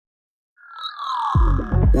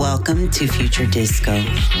Welcome to Future Disco.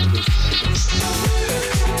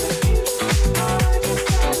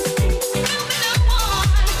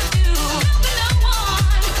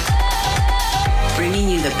 Bringing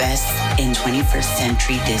you the best in 21st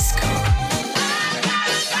century disco.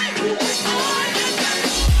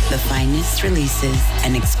 The finest releases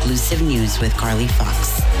and exclusive news with Carly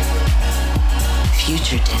Fox.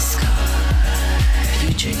 Future Disco.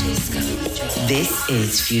 Future Disco. This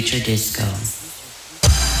is Future Disco.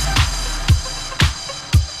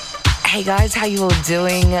 Hey guys, how you all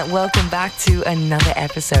doing? Welcome back to another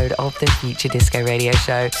episode of the Future Disco Radio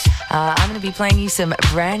Show. I'm going to be playing you some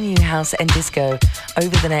brand new house and disco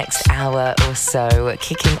over the next hour or so,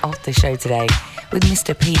 kicking off the show today with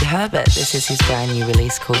Mr. Pete Herbert. This is his brand new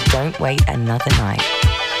release called Don't Wait Another Night.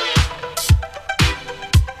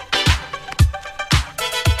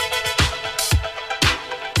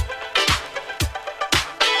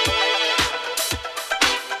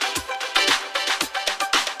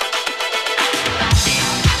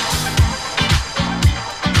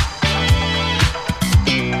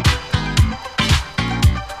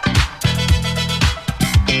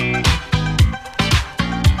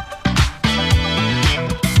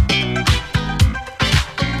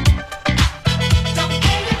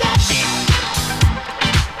 Don't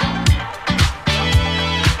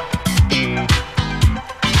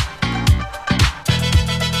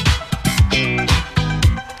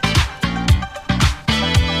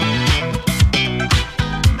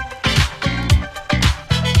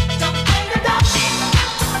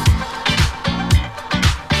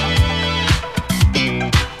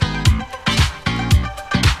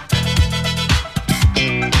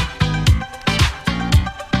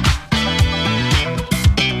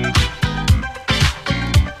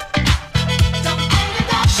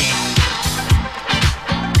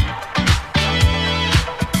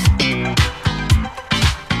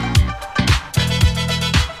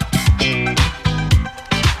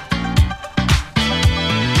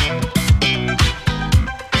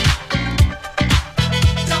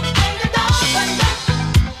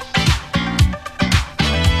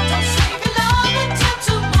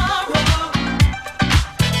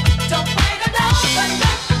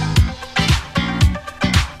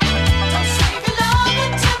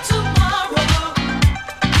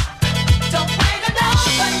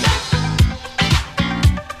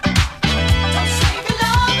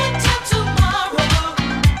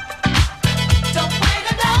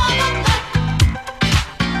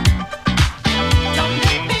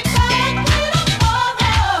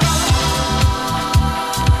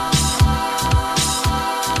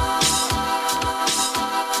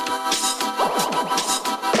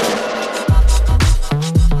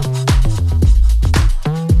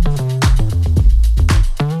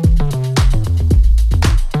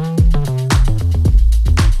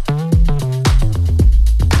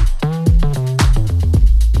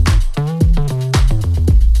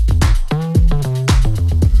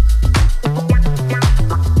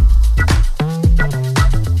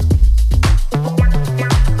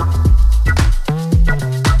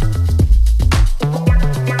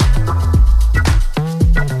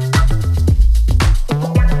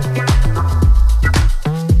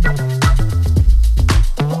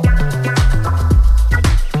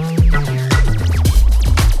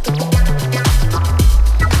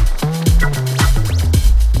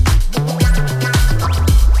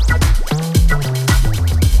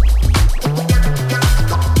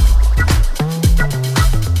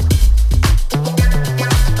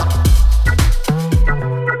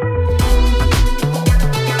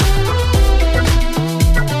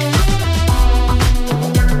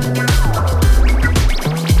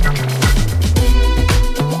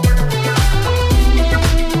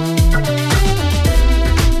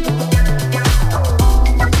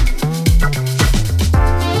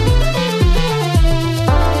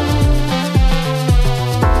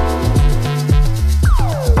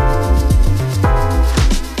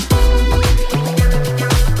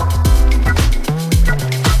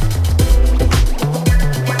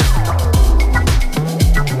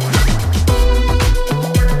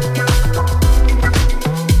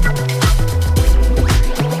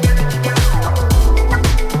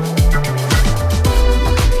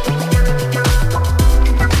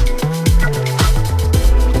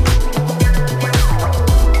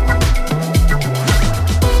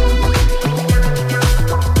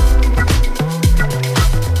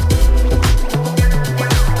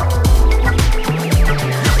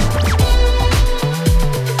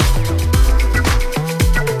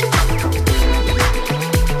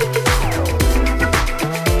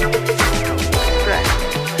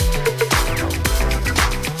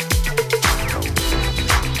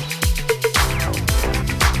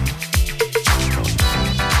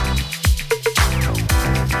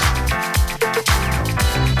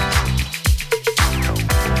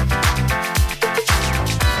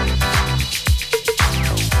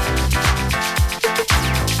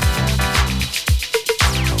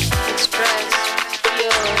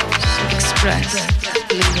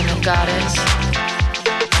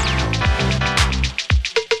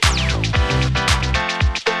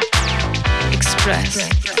Express,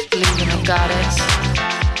 believe in a goddess.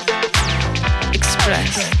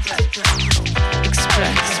 Express,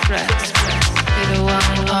 express, express, be the one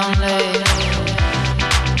and only.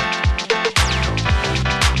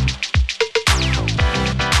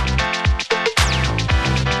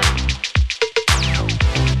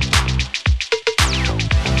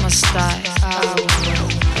 Must I will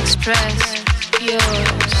express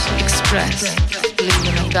yours. Express, believe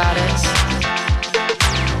in a goddess.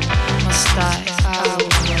 Must I will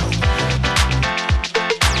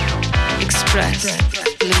express,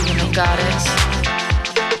 believe in a goddess.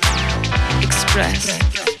 Express,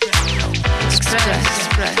 express,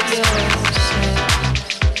 express yours.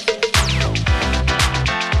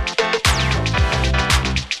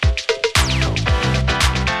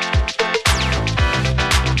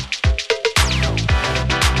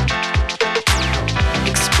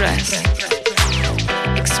 Express,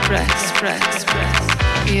 express, express, express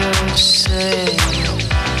yourself.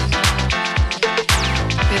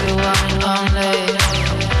 Be the one and only.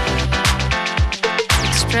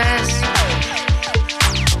 Express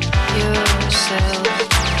yourself.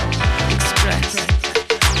 Express,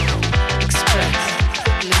 express,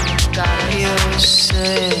 believe God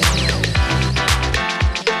yourself.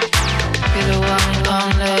 Be the one and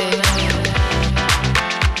only.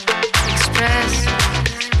 Express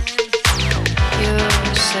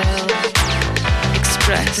yourself.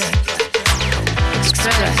 Express,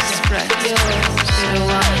 express, express yours. Be the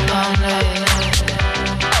one and only.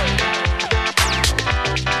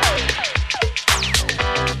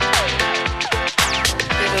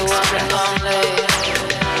 Be the one and only.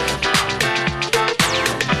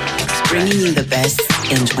 Bringing you the best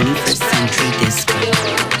in 21st century disco.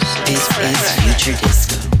 This is Future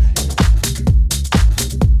Disco.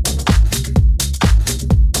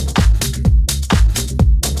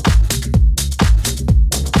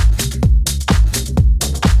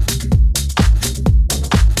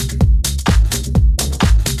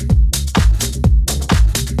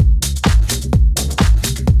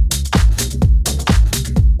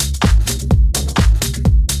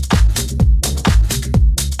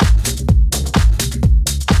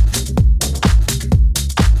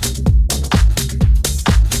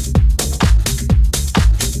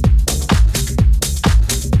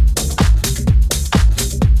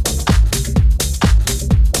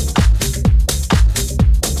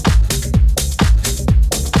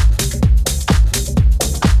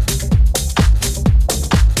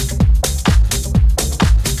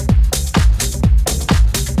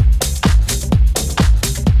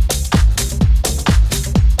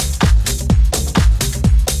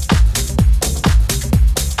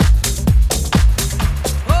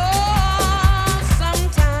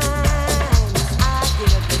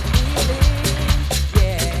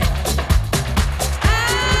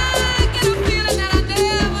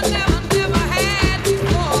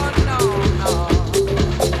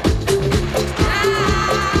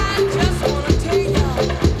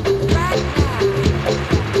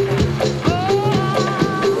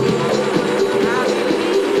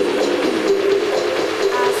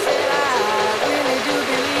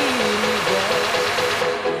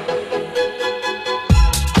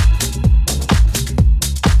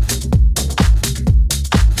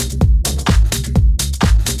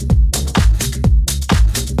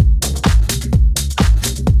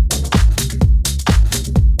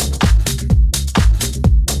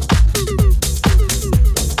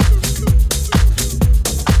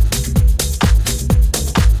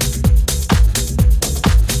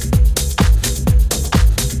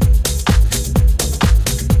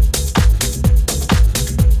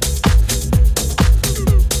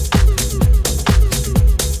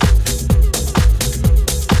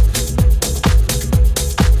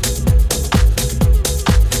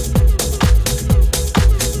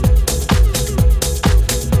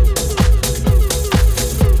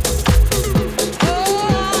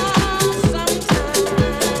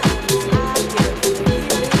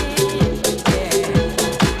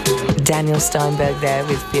 Steinberg there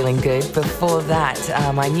with Feeling Good. Before that,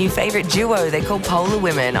 my new favorite duo, they're called Polar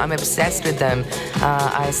Women. I'm obsessed with them.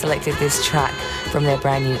 I selected this track from their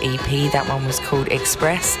brand new EP. That one was called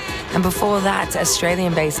Express. And before that,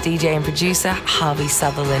 Australian-based DJ and producer Harvey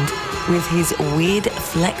Sutherland with his Weird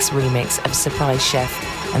Flex remix of Surprise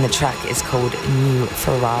Chef, and the track is called New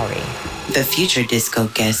Ferrari. The Future Disco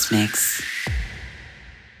guest mix.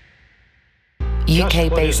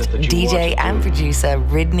 UK-based DJ and producer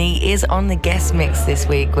Ridney is on the guest mix this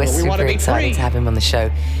week. We're super excited to have him on the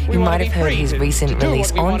show. You might have heard his recent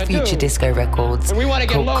release on Future Disco Records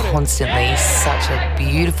called Constantly, such a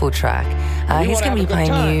beautiful track. He's going to be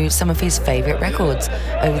playing you some of his favourite records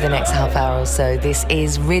over the next half hour or so. This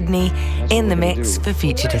is Ridney in the mix for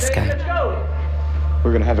Future Disco.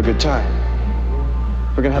 We're going to have a good time.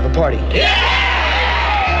 We're going to have a party. Yeah!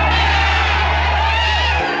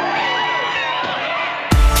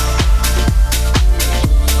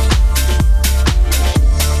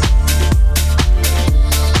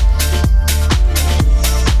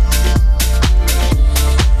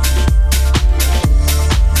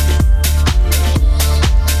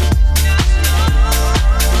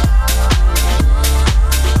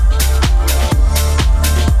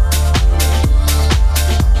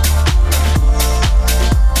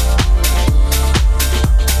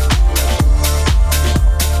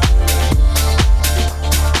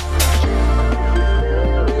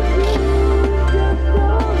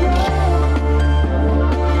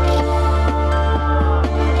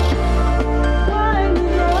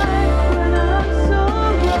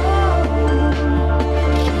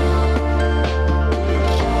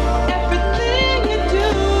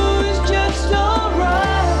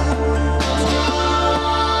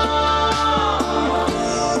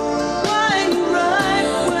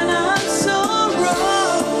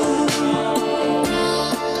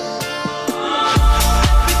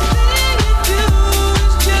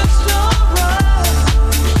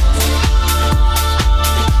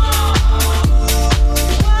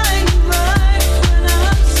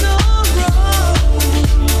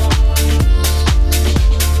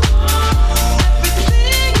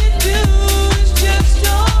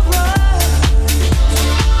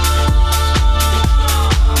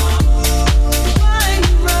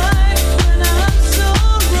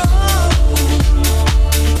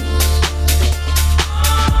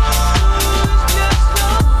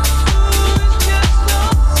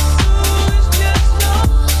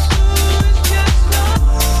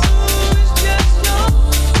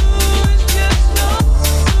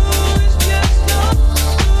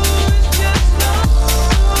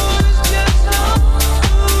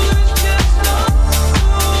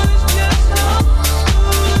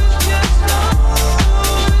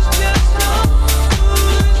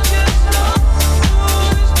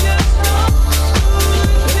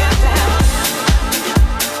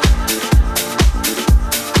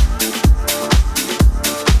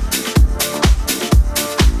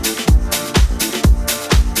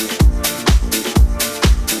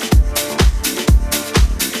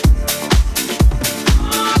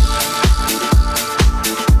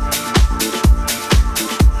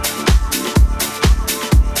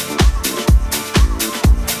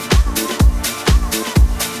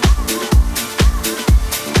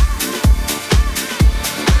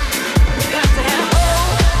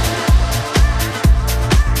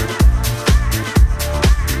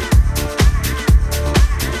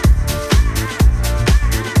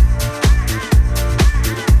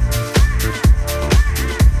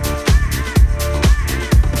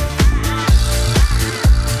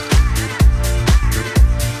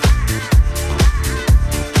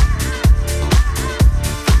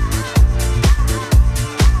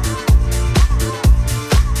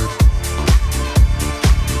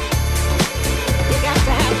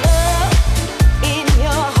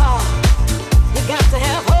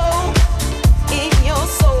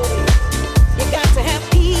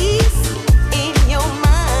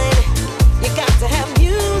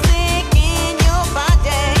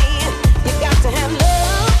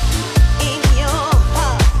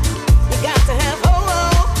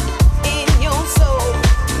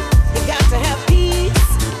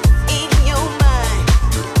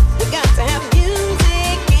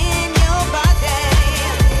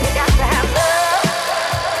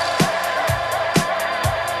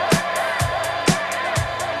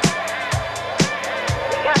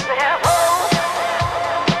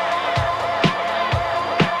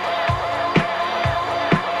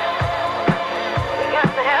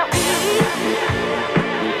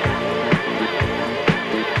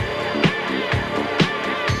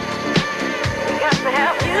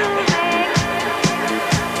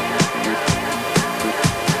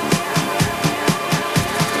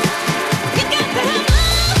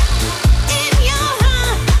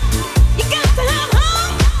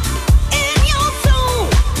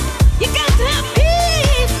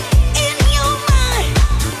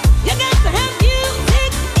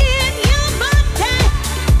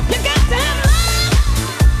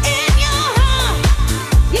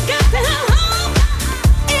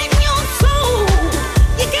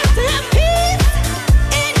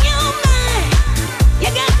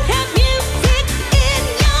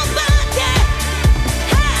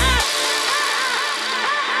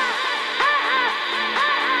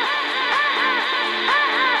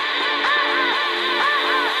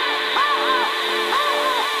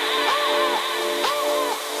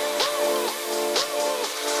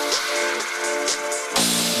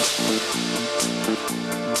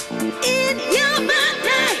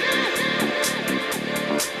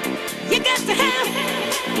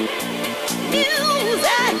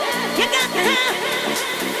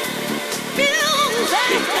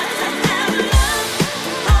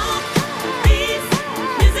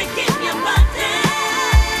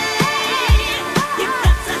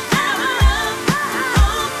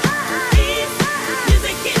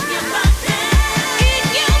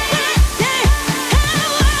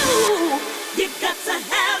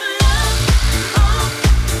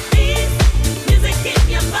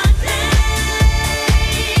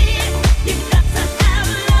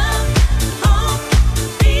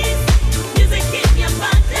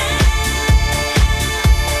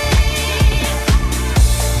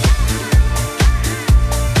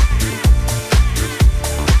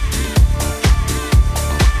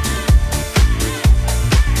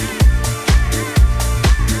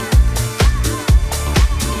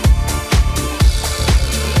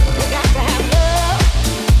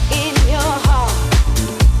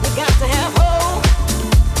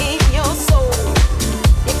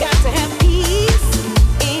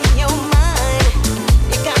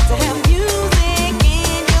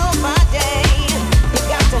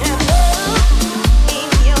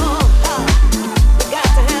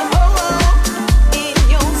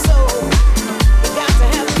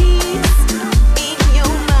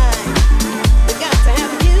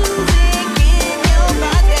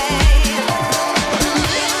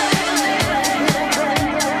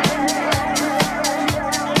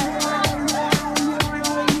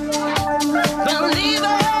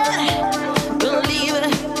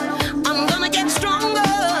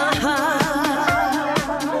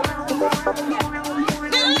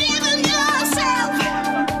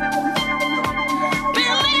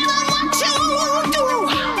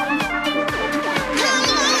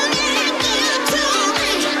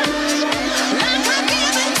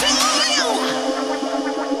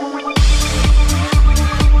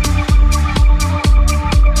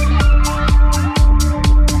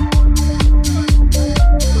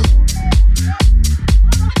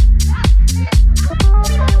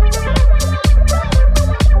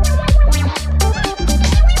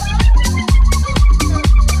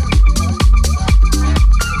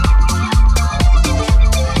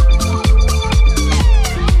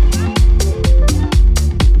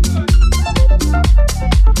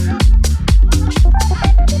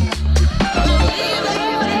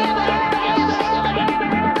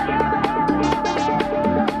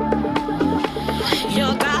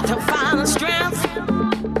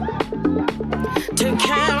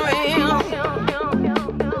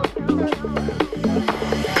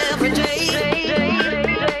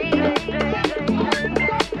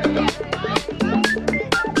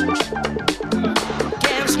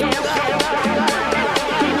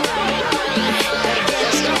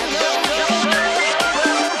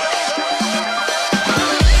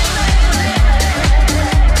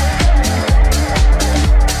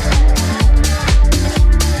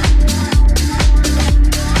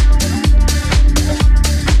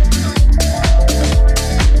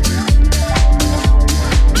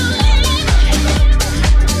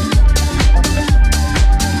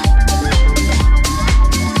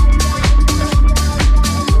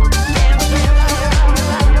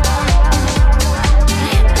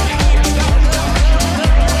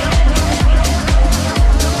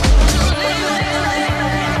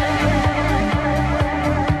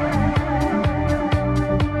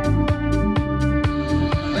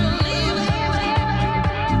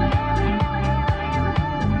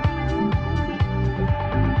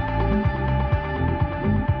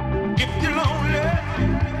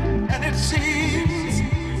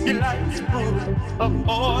 of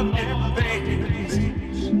ordinary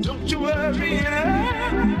things. Don't you worry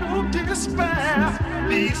and don't despair.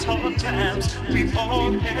 These hard times we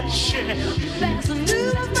all had to share. There's a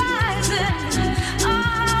new horizon.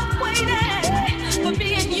 I'm waiting for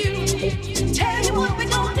me and you. Tell you what we're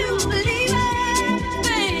gonna do. Believe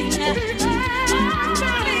everything. I'm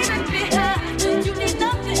leaving behind. You need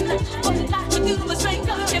nothing. All you got to do is make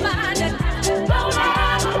up your mind and roll out.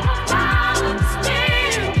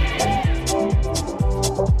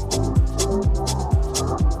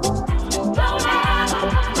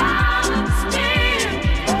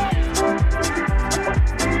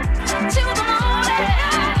 Till the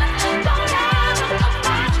morning,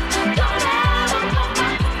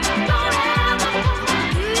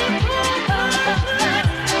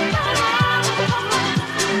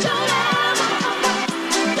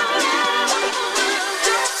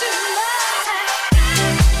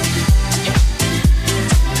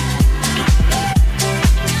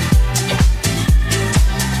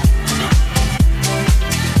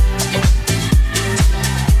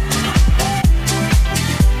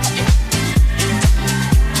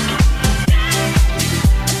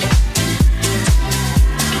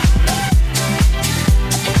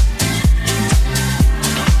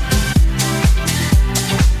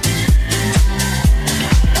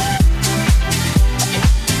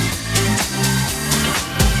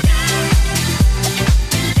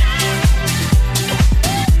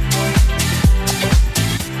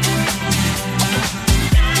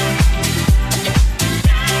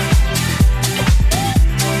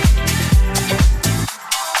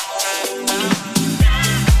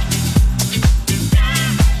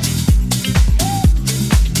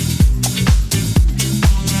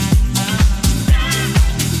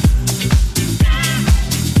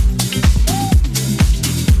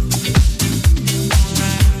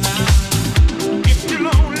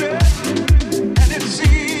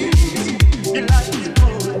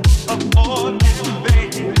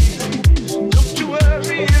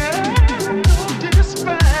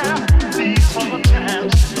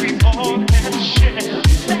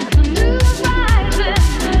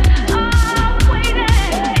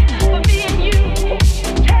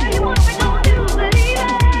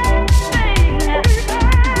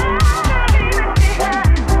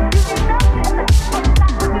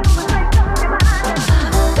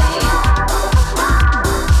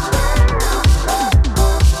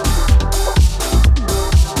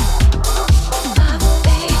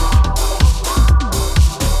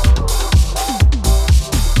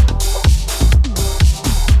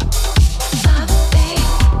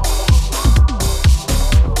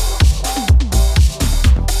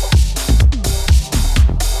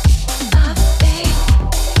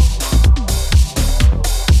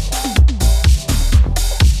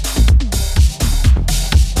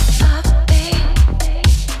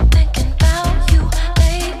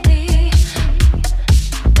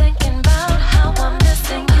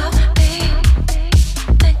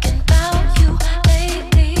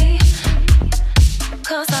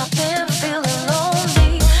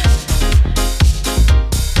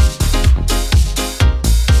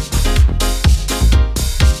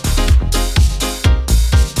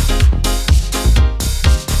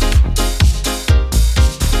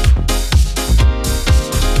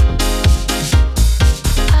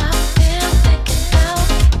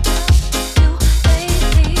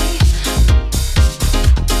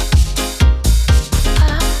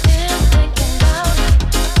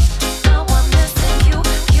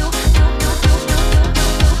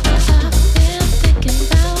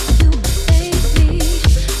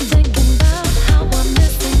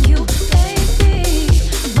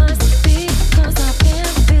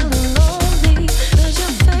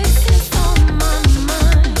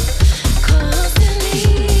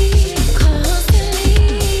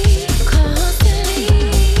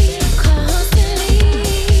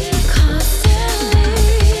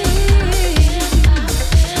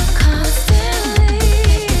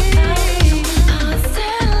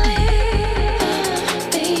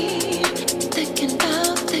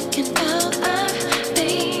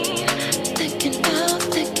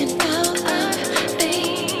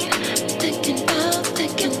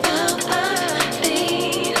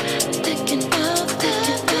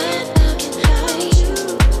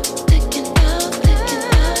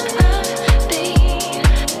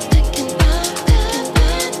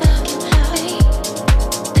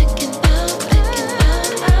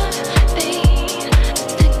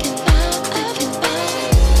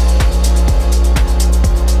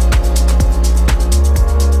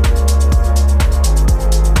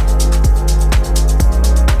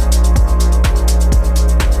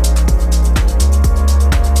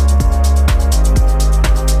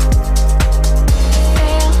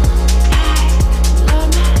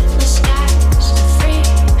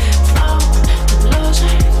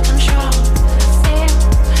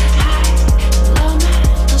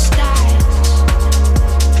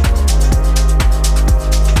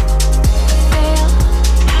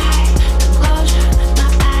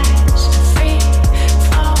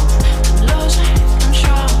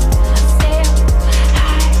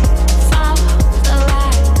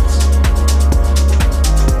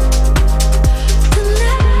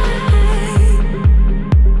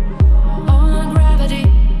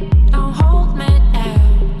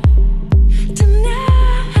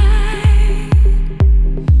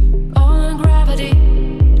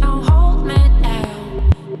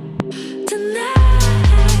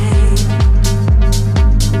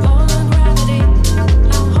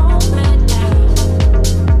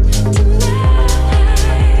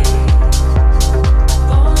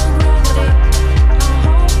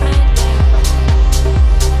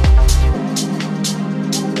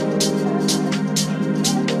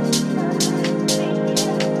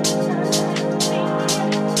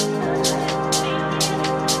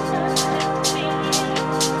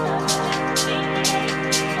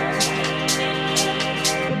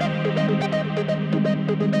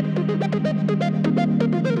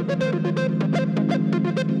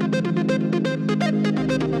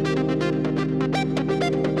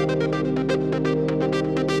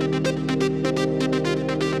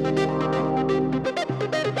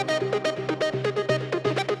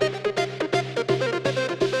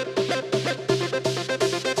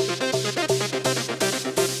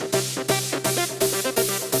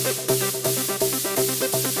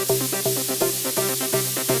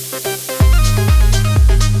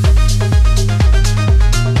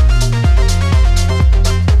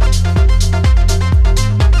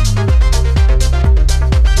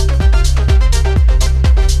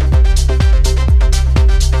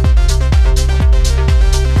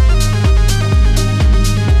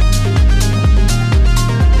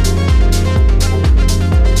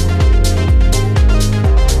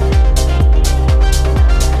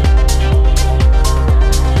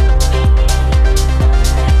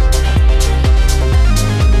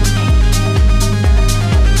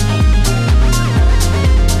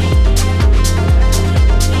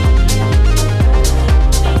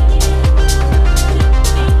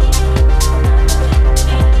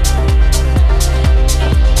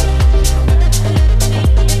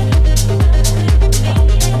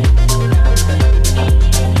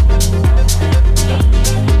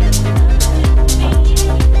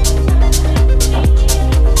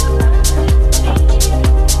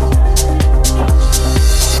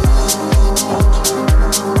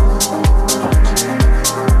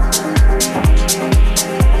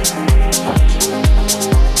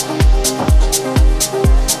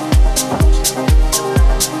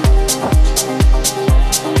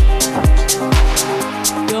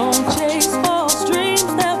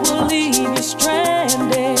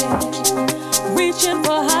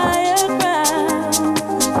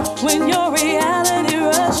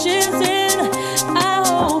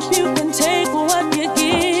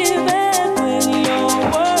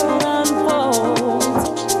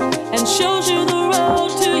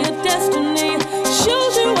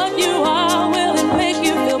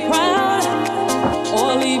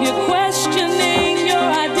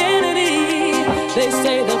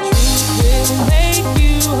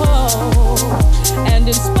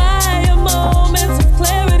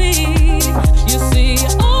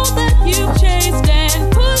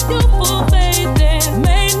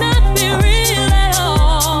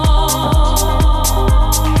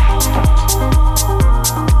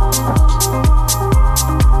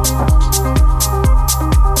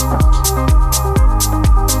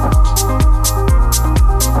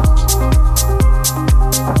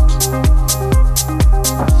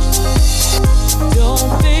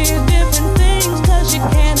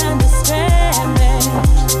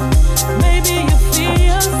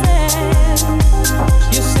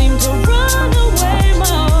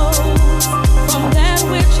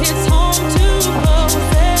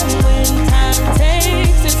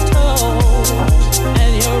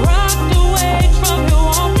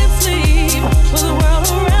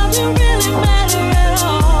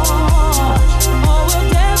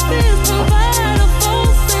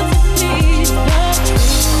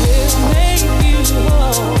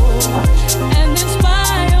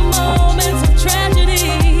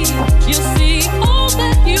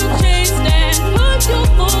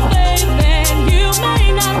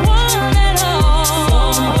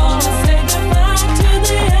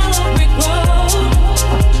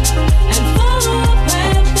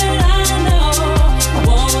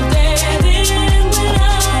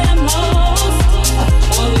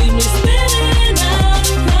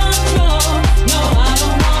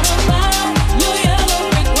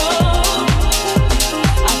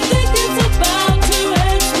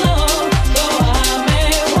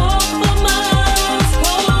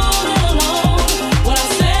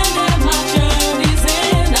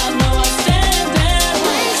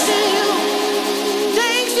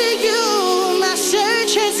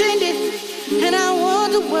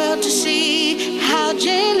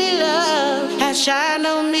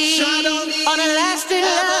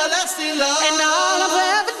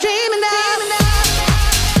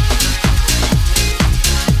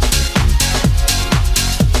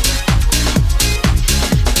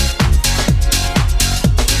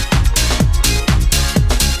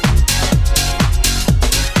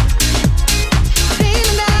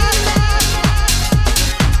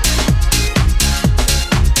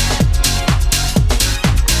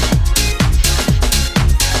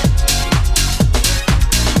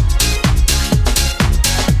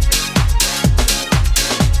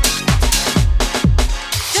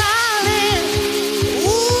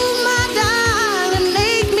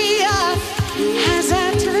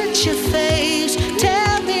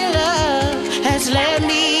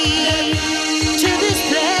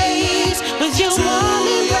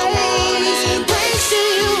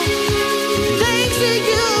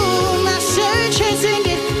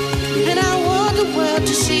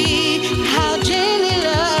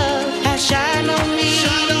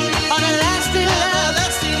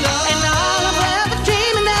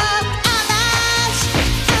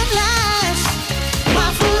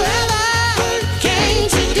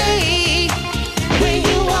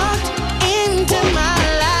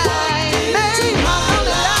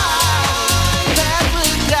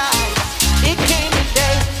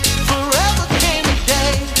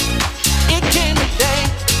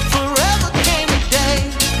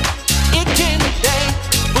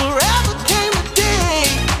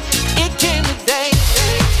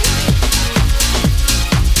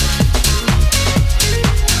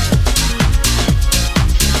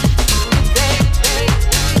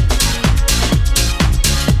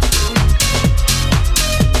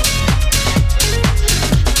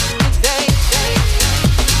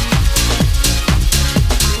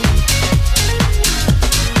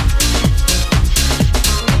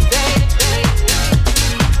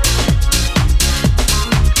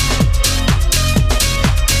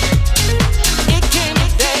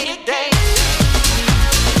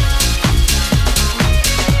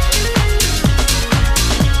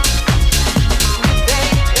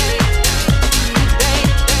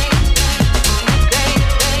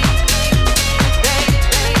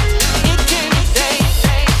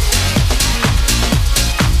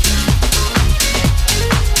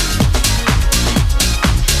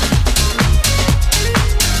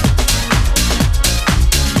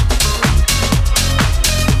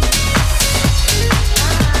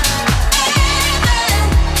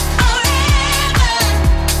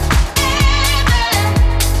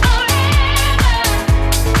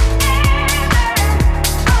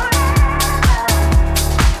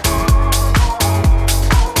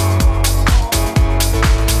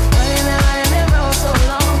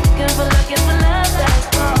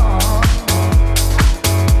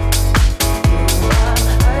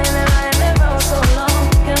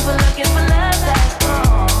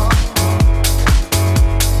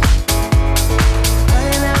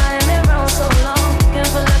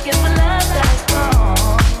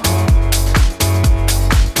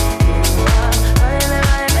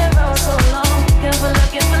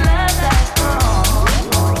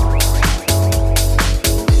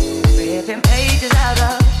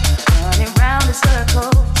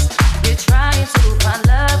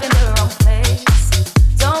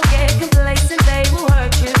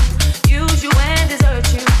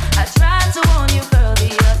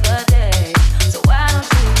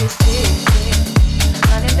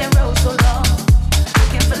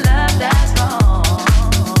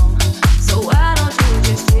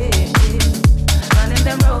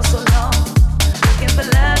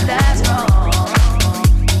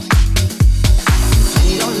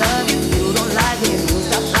 We don't love you, you don't like it. We'll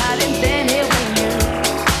stop fighting, then here when you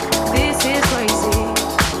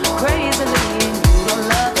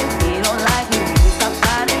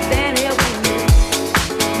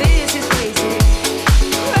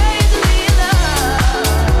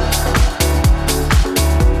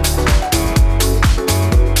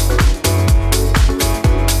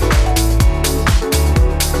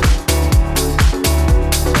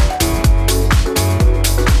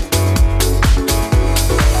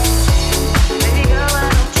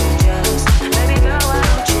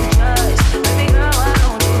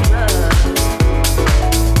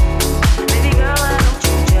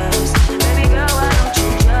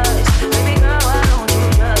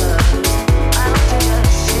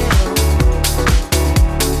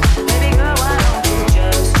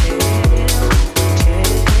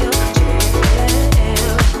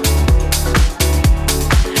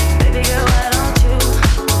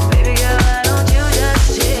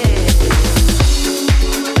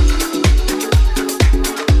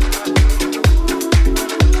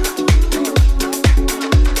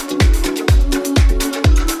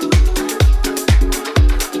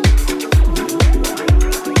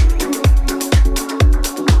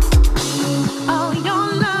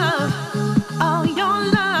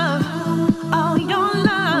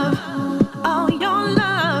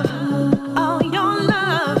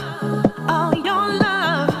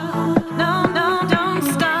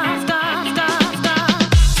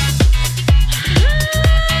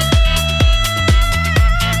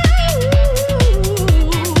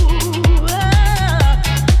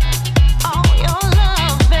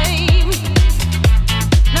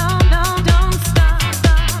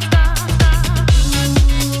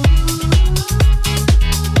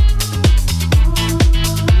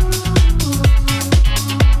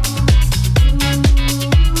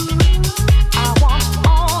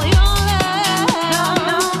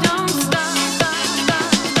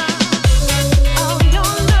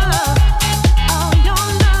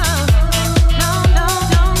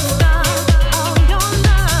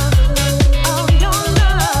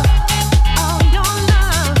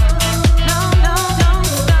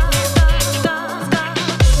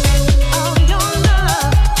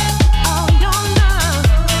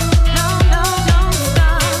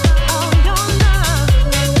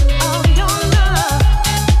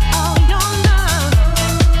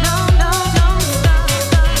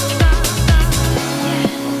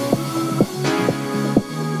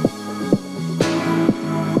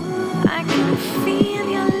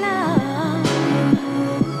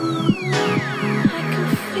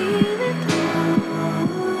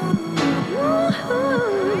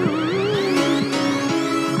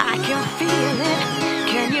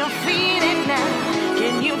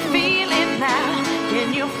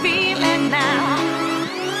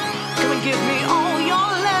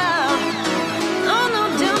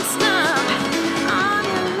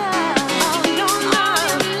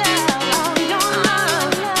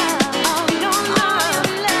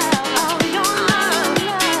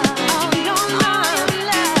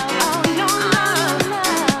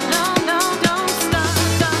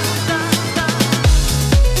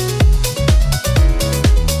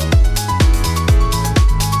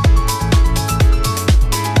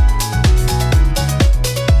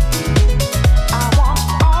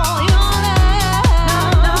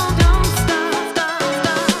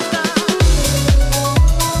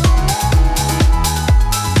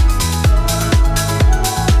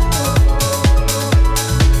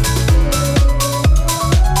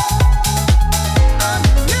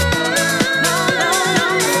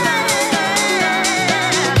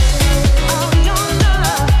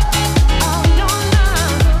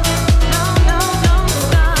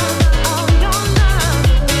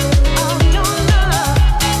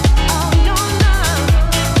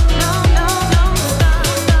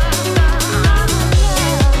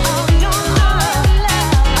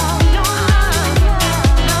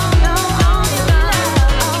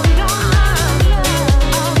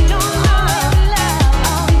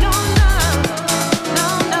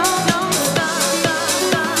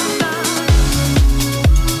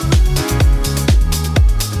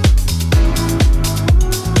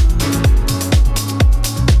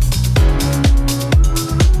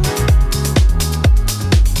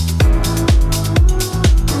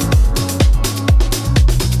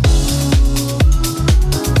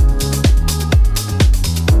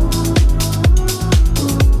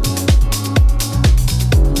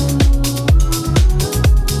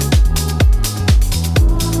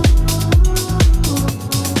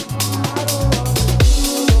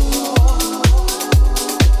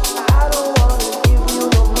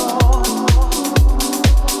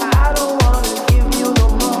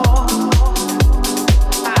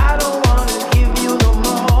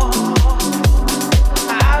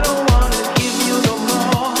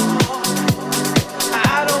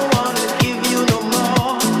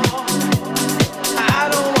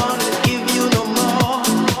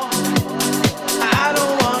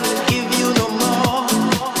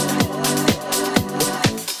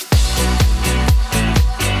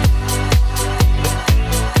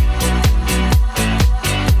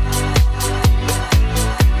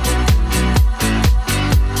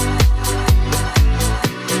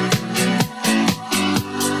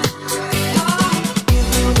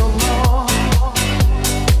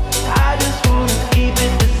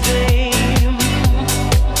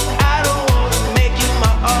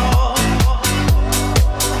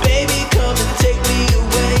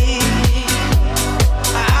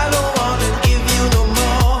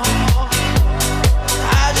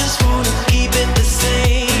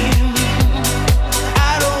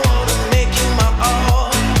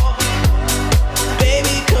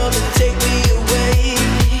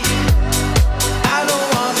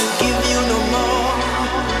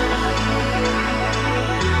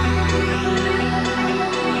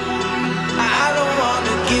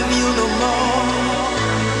give you no more.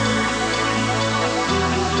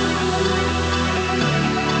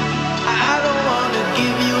 I don't wanna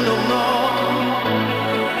give you no more.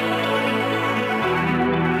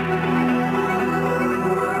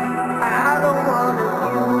 I don't wanna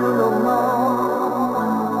give you no more.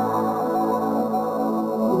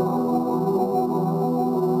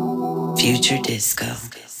 Future Disco.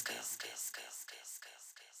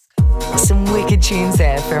 Some wicked tunes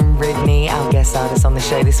there from Ridney, our guest artist on the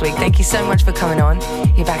show this week. Thank you so much for coming on.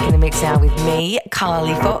 You're back in the mix now with me,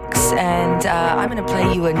 Carly Fox, and I'm going to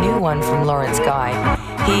play you a new one from Lawrence Guy.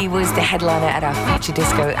 He was the headliner at our Future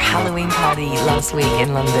Disco Halloween party last week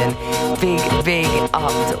in London. Big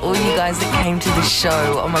up to all you guys that came to the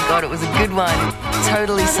show. Oh my God, it was a good one.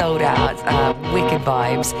 Totally sold out. Wicked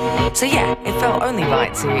vibes. So yeah, it felt only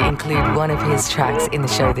right to include one of his tracks in the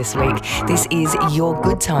show this week. This is Your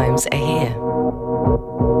Good Times Are Here.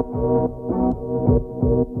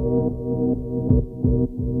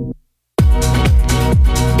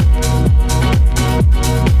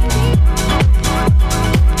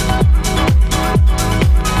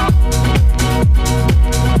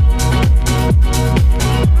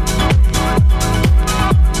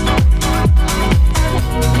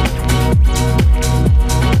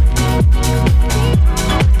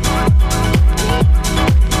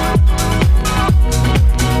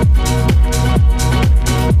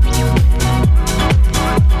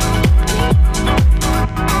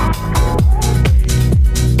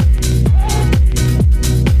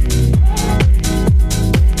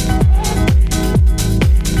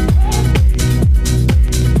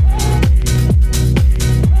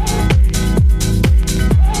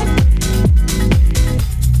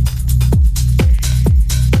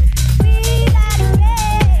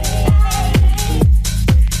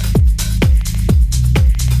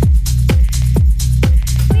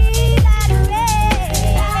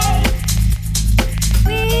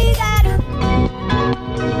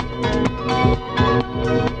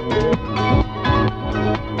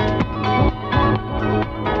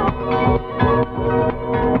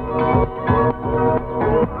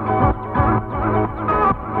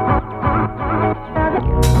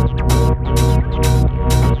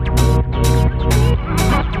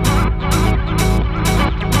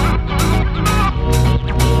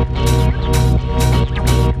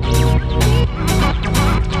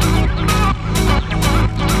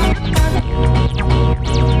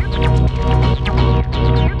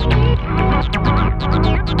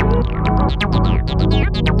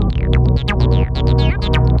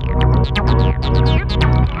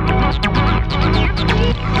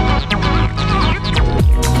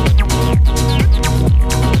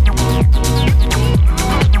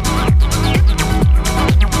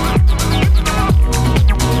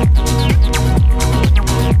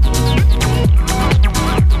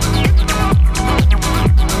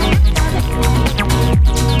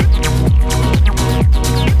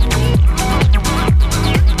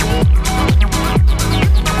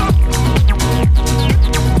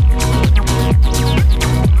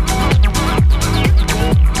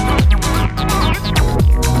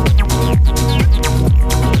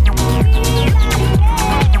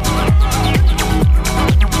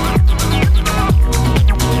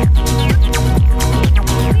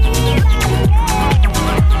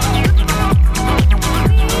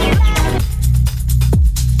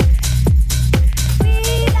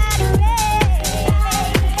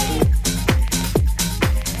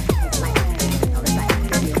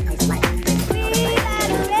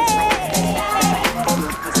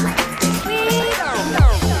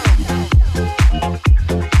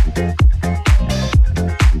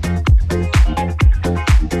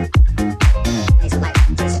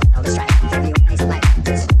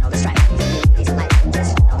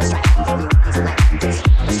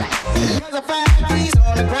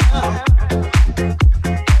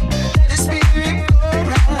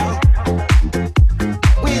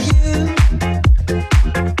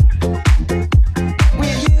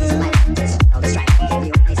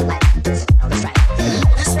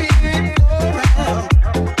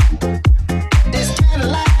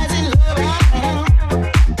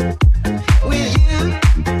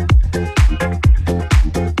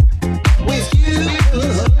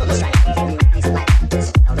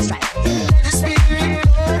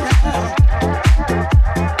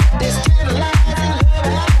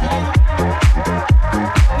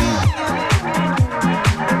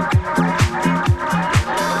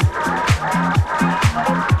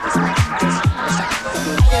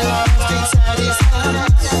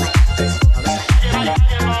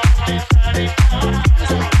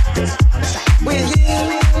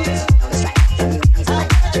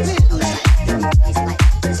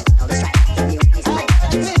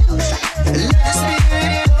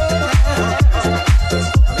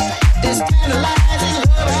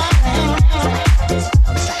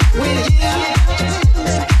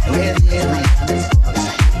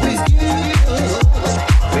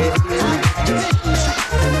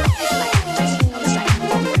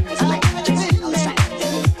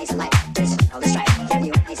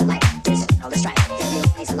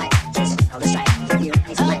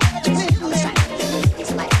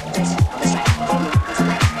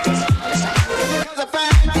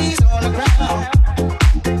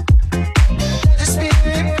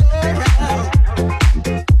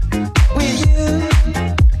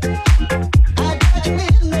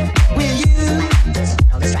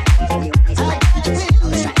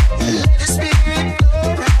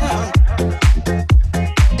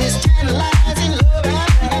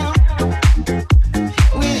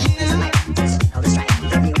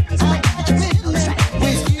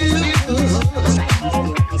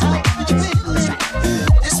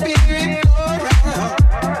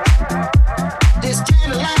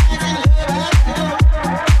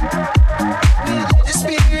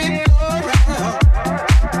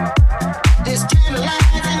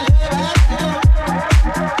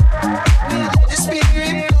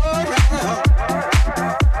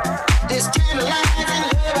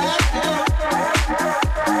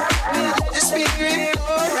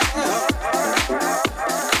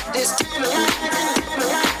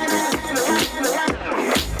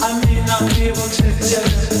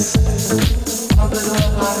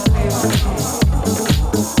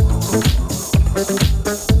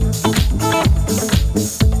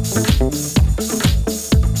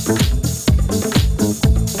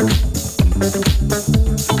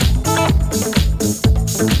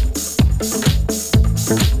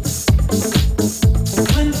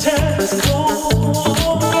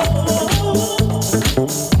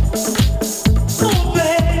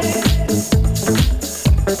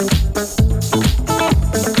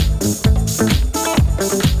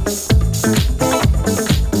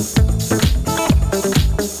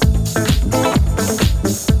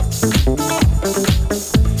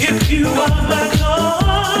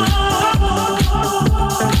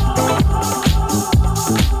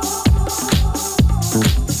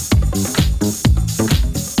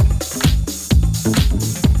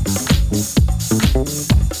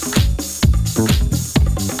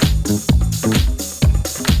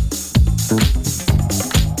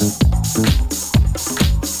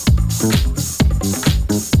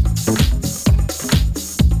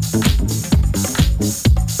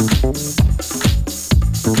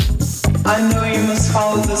 I know you must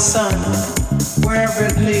follow the sun wherever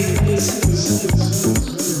it leads.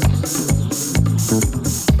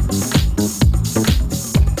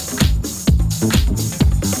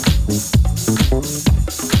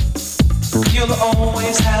 You'll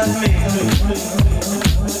always have me.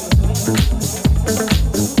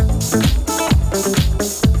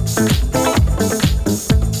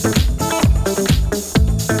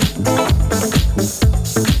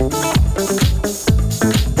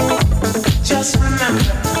 Just remember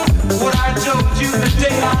what I told you the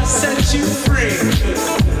day I set you free.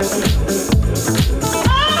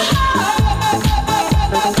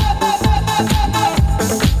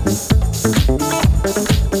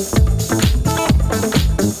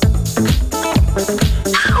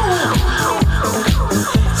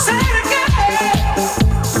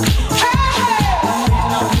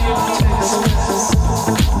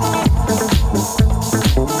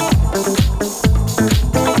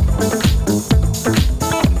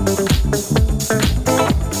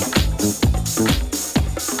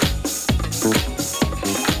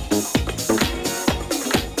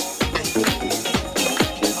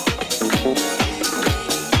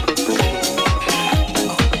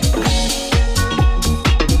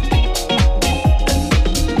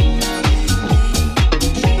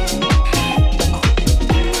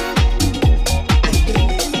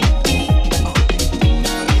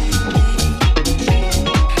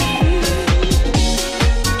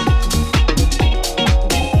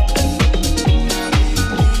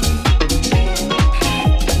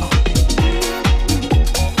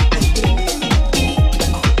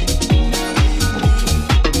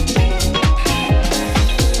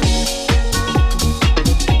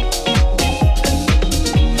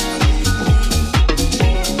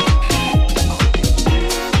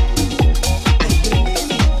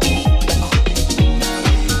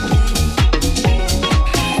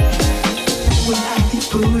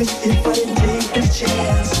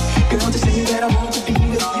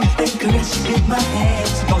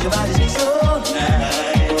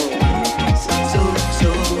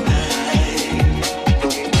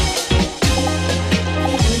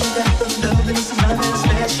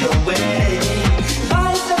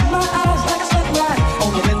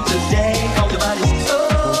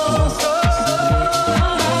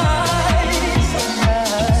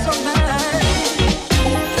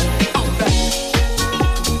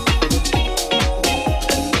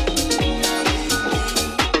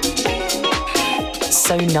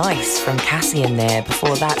 So Nice from Cassian there.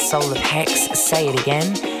 Before that, Soul of Hex, Say It Again,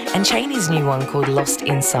 and Cheney's new one called Lost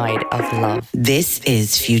Inside of Love. This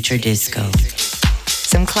is Future Disco.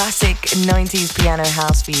 Some classic 90s piano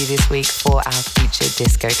house for you this week for our Future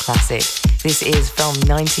Disco classic. This is from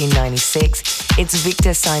 1996. It's Victor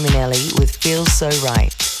Simonelli with Feels So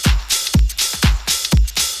Right.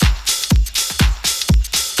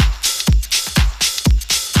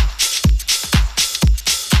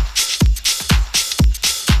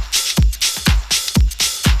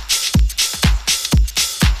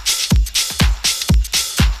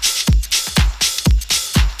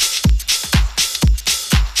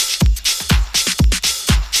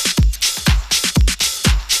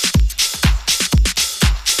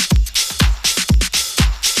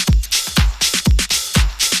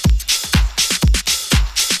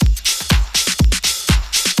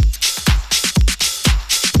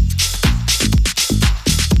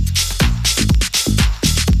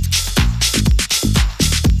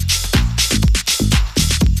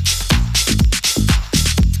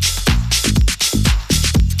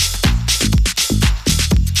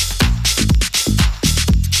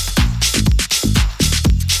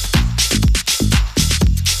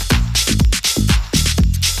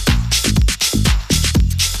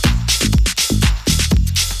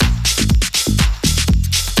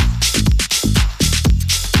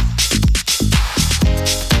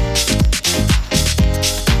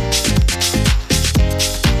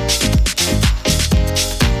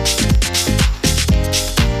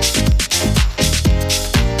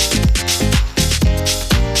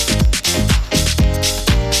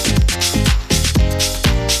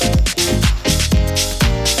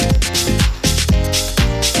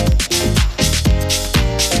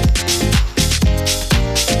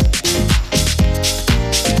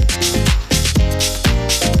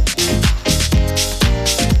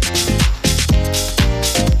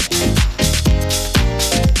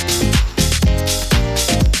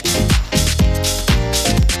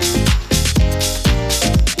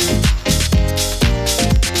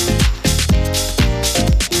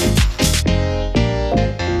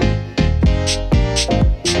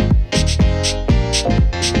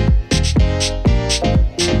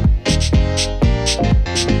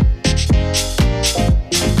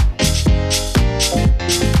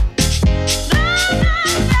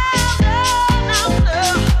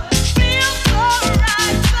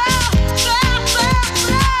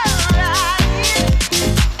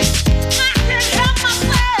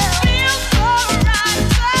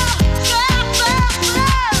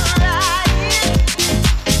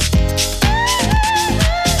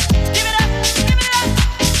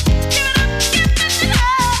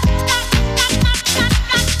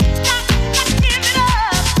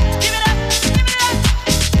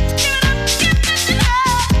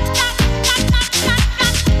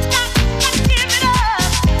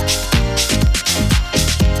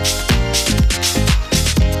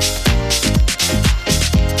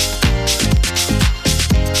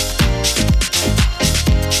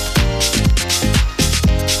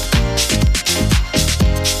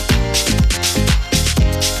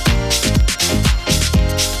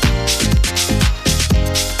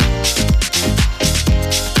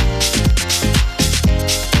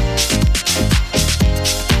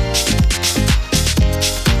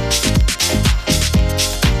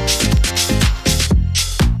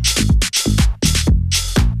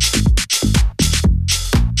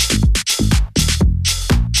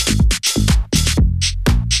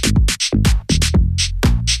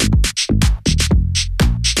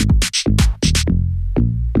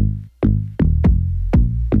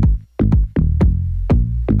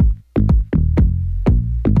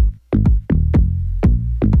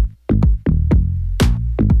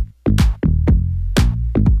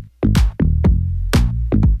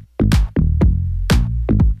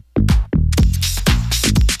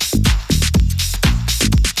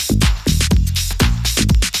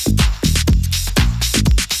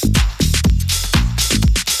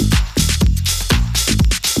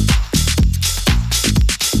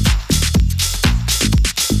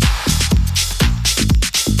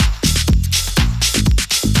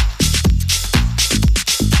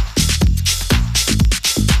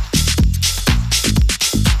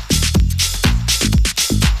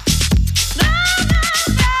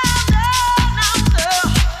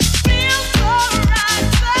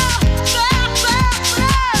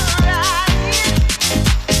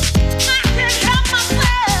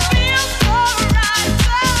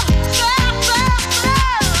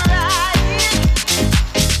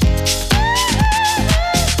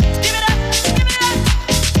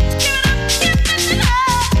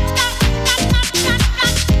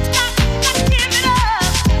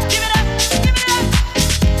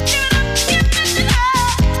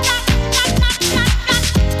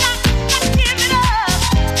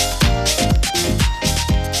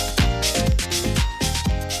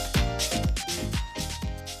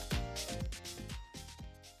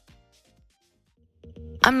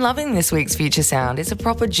 I'm loving this week's Future Sound. It's a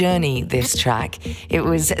proper journey, this track. It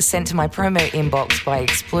was sent to my promo inbox by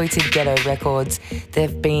Exploited Ghetto Records.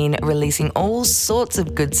 They've been releasing all sorts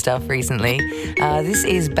of good stuff recently. This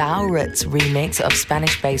is Baurit's remix of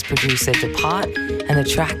Spanish-based producer Depart, and the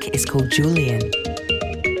track is called Julian.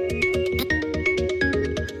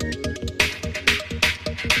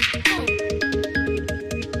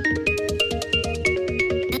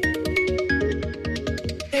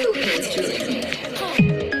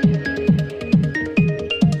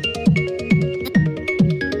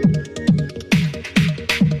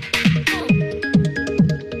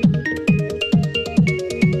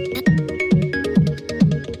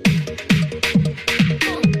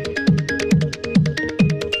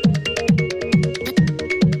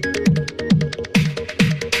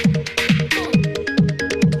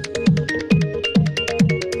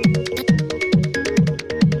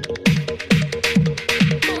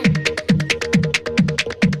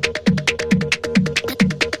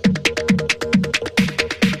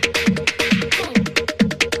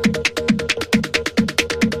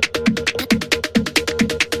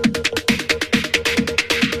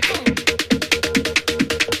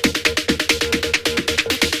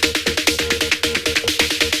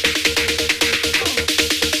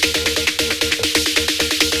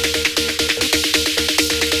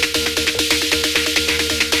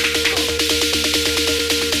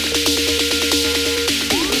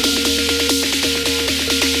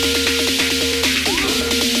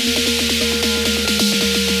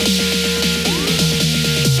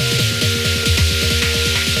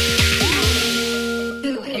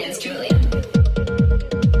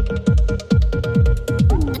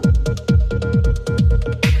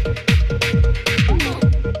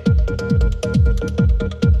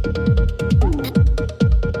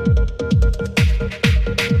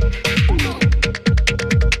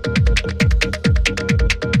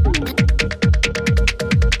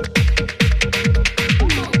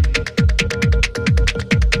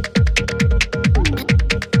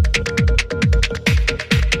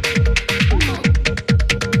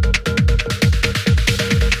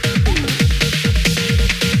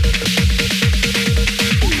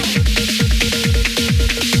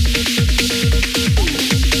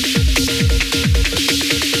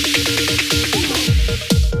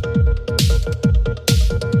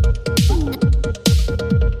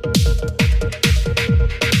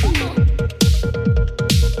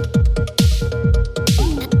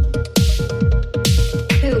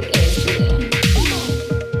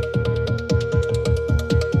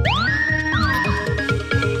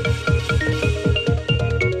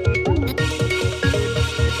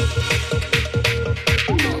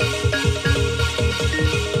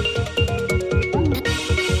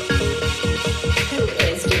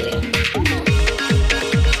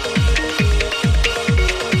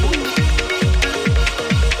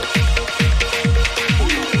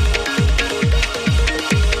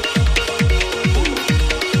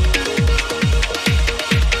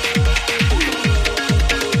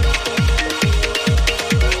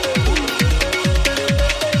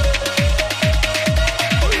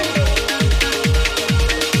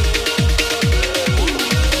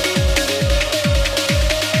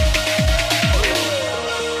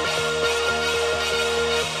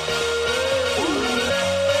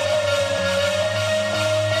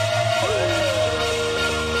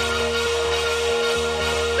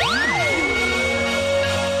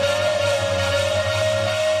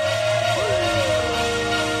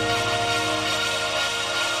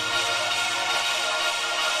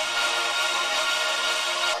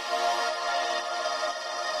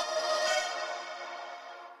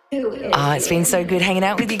 It's been so good hanging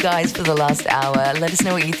out with you guys for the last hour. Let us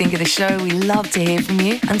know what you think of the show. We love to hear from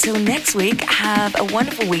you. Until next week, have a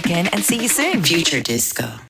wonderful weekend and see you soon. Future Disco.